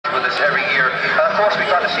with us every year. And of course, we've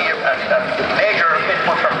got to see a major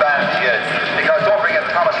input from bands yet, because don't bring in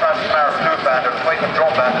Thomas Francis Marr Flute Band or the Wycombe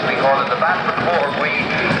Drum Band as we call it, the band from Waterford.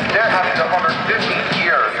 They're having their 115th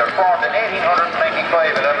year. They're formed in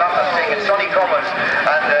 1895, and I'm not mistaken, Sonny Cummins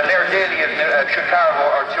and Mayor Daly in Chicago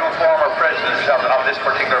are two former presidents of this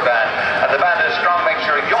particular band. And the band is a strong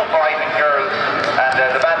mixture of young boys and girls,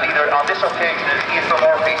 and the band leader on this occasion is Aoife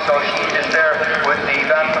Murphy, so she is there with the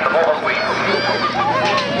band from the Waterford.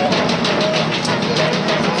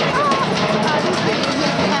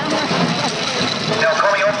 Now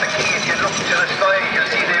coming up the key, if you look to the sky,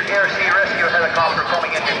 you'll see the Air Sea Rescue helicopter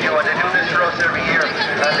coming into view, and they do this for us every year,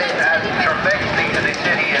 and they add tremendously to the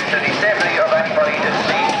city and to the safety of anybody at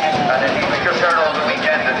sea. And indeed, we just heard over the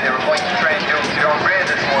weekend that they were going to train you on raid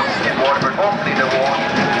this month in Waterford. Hopefully they won't,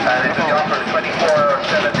 and it will be offered 24-hour,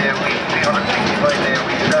 7-day week, 365-day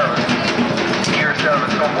week service, year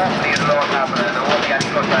service, so hopefully it'll all happen and there won't be any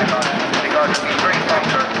cutbacks.